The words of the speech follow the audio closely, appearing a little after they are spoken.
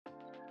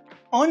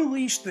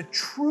Unleash the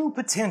true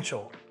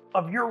potential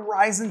of your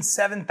Ryzen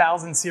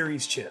 7000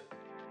 series chip.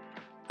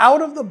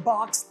 Out of the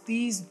box,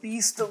 these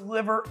beasts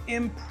deliver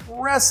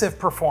impressive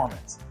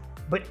performance,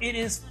 but it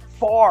is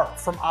far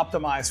from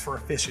optimized for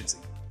efficiency.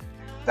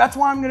 That's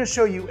why I'm going to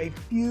show you a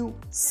few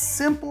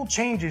simple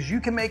changes you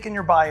can make in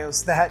your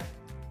BIOS that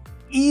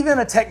even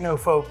a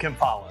technophobe can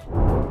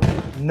follow.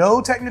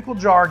 No technical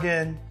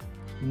jargon,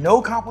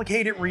 no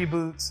complicated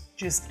reboots,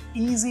 just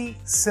easy,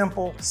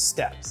 simple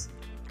steps.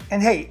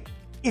 And hey,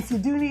 if you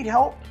do need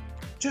help,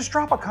 just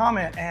drop a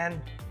comment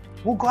and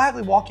we'll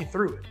gladly walk you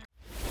through it.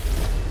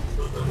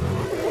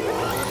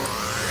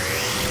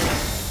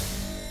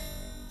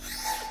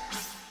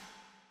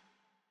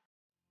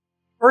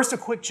 First, a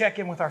quick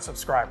check-in with our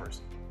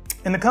subscribers.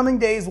 In the coming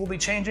days, we'll be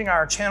changing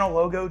our channel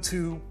logo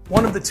to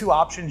one of the two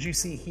options you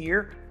see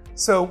here.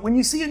 So when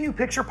you see a new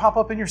picture pop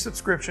up in your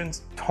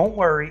subscriptions, don't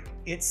worry,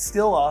 it's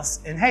still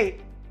us. And hey,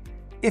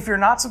 if you're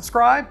not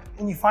subscribed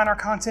and you find our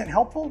content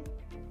helpful,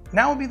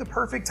 now would be the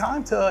perfect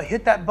time to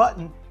hit that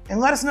button and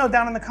let us know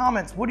down in the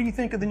comments, what do you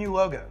think of the new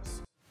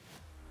logos?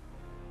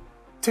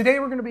 Today,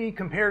 we're gonna be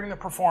comparing the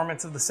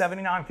performance of the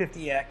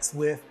 7950X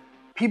with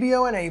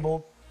PBO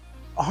Enabled,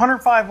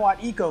 105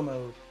 watt eco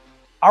mode,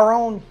 our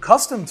own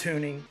custom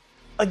tuning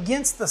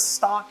against the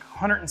stock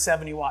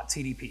 170 watt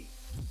TDP.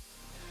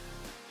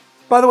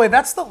 By the way,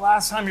 that's the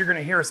last time you're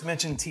gonna hear us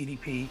mention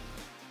TDP.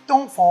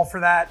 Don't fall for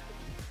that.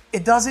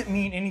 It doesn't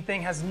mean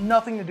anything, has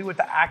nothing to do with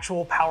the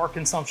actual power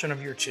consumption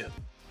of your chip.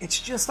 It's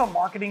just a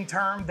marketing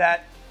term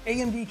that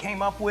AMD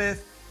came up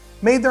with,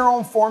 made their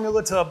own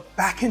formula to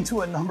back into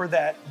a number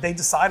that they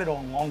decided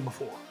on long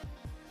before.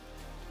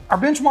 Our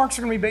benchmarks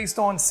are gonna be based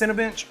on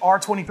Cinebench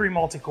R23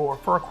 multicore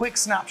for a quick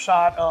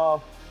snapshot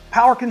of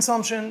power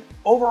consumption,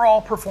 overall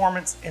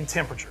performance, and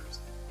temperatures.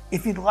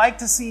 If you'd like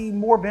to see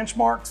more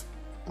benchmarks,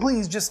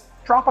 please just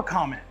drop a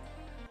comment.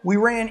 We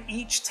ran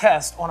each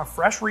test on a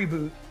fresh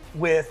reboot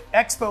with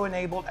Expo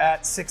enabled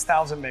at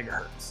 6,000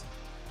 megahertz.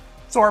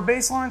 So our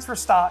baselines for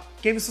stock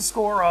gave us a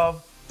score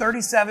of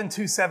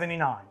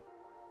 37,279.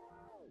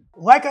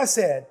 Like I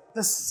said,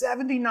 the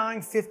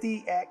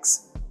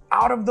 7950X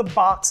out of the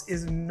box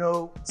is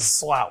no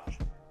slouch.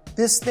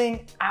 This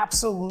thing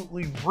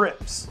absolutely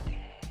rips.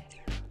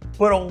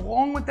 But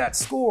along with that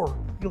score,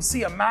 you'll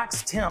see a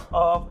max temp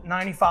of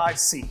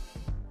 95C.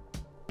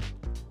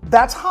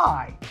 That's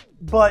high,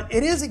 but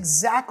it is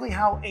exactly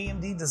how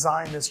AMD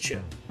designed this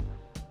chip.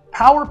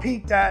 Power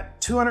peaked at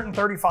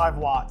 235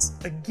 watts.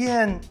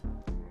 Again,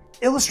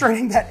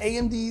 illustrating that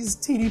AMD's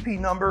TDP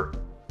number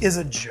is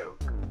a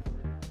joke.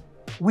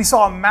 We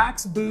saw a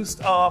max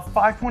boost of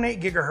 5.8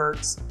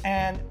 gigahertz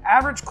and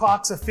average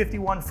clocks of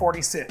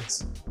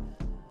 5146.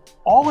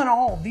 All in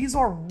all, these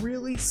are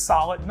really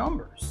solid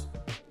numbers.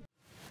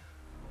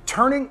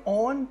 Turning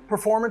on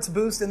performance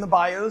boost in the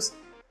BIOS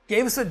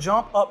gave us a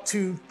jump up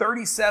to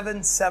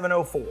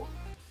 37,704.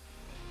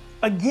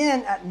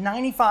 Again at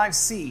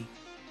 95C,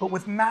 but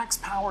with max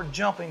power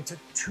jumping to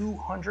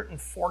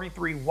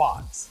 243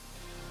 watts.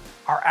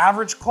 Our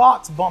average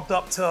clocks bumped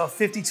up to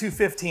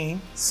 5215,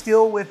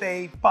 still with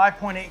a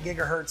 5.8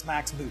 gigahertz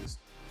max boost.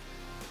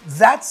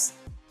 That's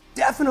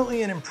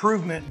definitely an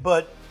improvement,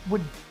 but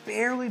would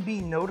barely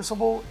be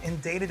noticeable in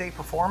day-to-day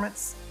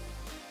performance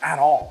at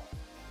all.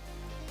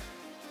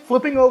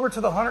 Flipping over to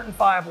the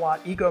 105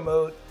 watt eco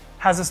mode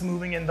has us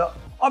moving in the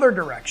other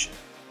direction.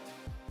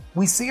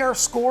 We see our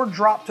score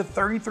drop to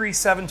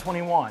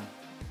 33,721,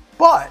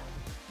 but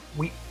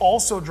we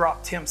also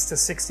dropped temps to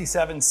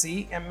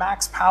 67C and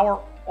max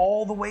power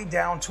all the way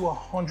down to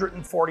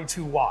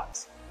 142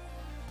 watts.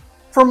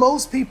 For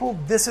most people,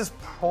 this is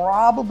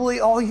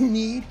probably all you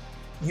need.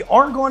 You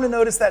aren't going to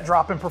notice that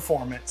drop in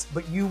performance,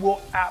 but you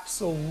will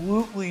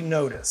absolutely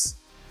notice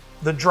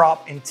the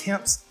drop in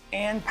temps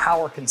and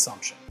power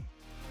consumption.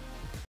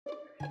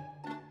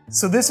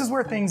 So this is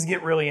where things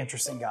get really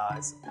interesting,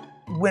 guys.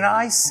 When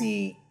I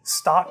see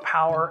stock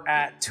power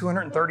at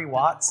 230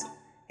 watts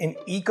and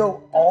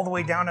eco all the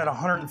way down at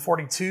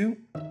 142,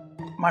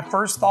 my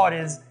first thought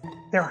is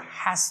there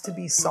has to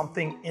be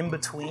something in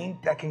between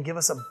that can give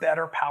us a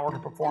better power to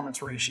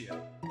performance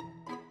ratio.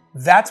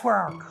 That's where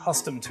our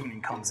custom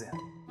tuning comes in.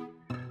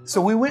 So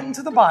we went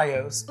into the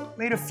BIOS,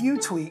 made a few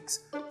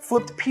tweaks,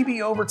 flipped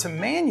PB over to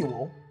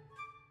manual,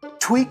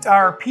 tweaked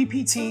our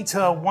PPT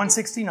to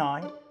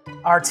 169,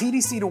 our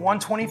TDC to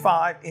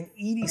 125, and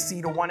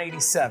EDC to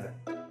 187.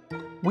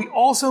 We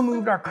also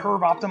moved our curve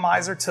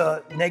optimizer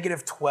to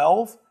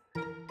 -12,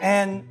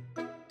 and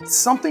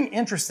something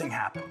interesting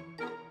happened.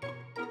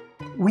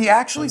 We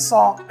actually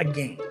saw a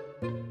gain,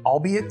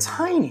 albeit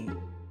tiny,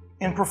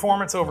 in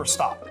performance over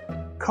stock,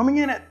 coming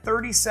in at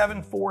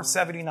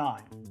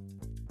 37,479.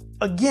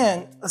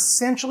 Again,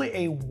 essentially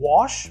a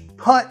wash,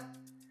 but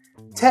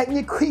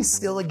technically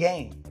still a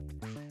gain.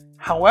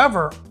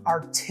 However,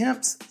 our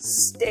temps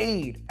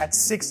stayed at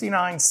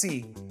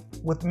 69C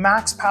with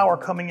max power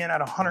coming in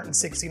at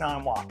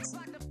 169 watts.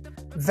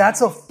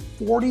 That's a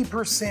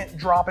 40%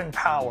 drop in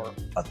power,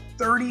 a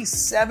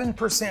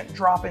 37%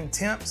 drop in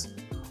temps,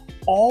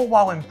 all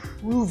while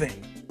improving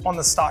on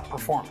the stock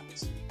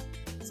performance.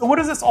 It's So what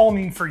does this all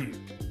mean for you?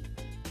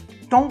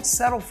 Don't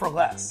settle for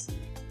less.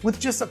 With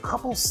just a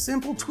couple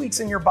simple tweaks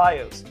in your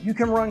BIOS, you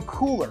can run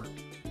cooler,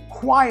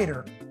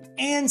 quieter,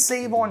 and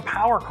save on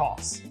power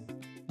costs.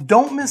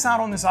 Don't miss out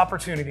on this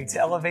opportunity to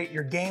elevate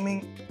your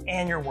gaming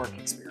and your work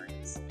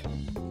experience.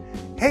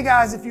 Hey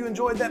guys, if you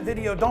enjoyed that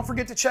video, don't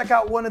forget to check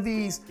out one of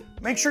these.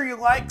 Make sure you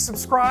like,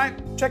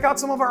 subscribe, check out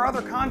some of our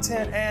other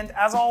content, and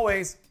as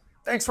always,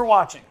 thanks for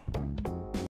watching.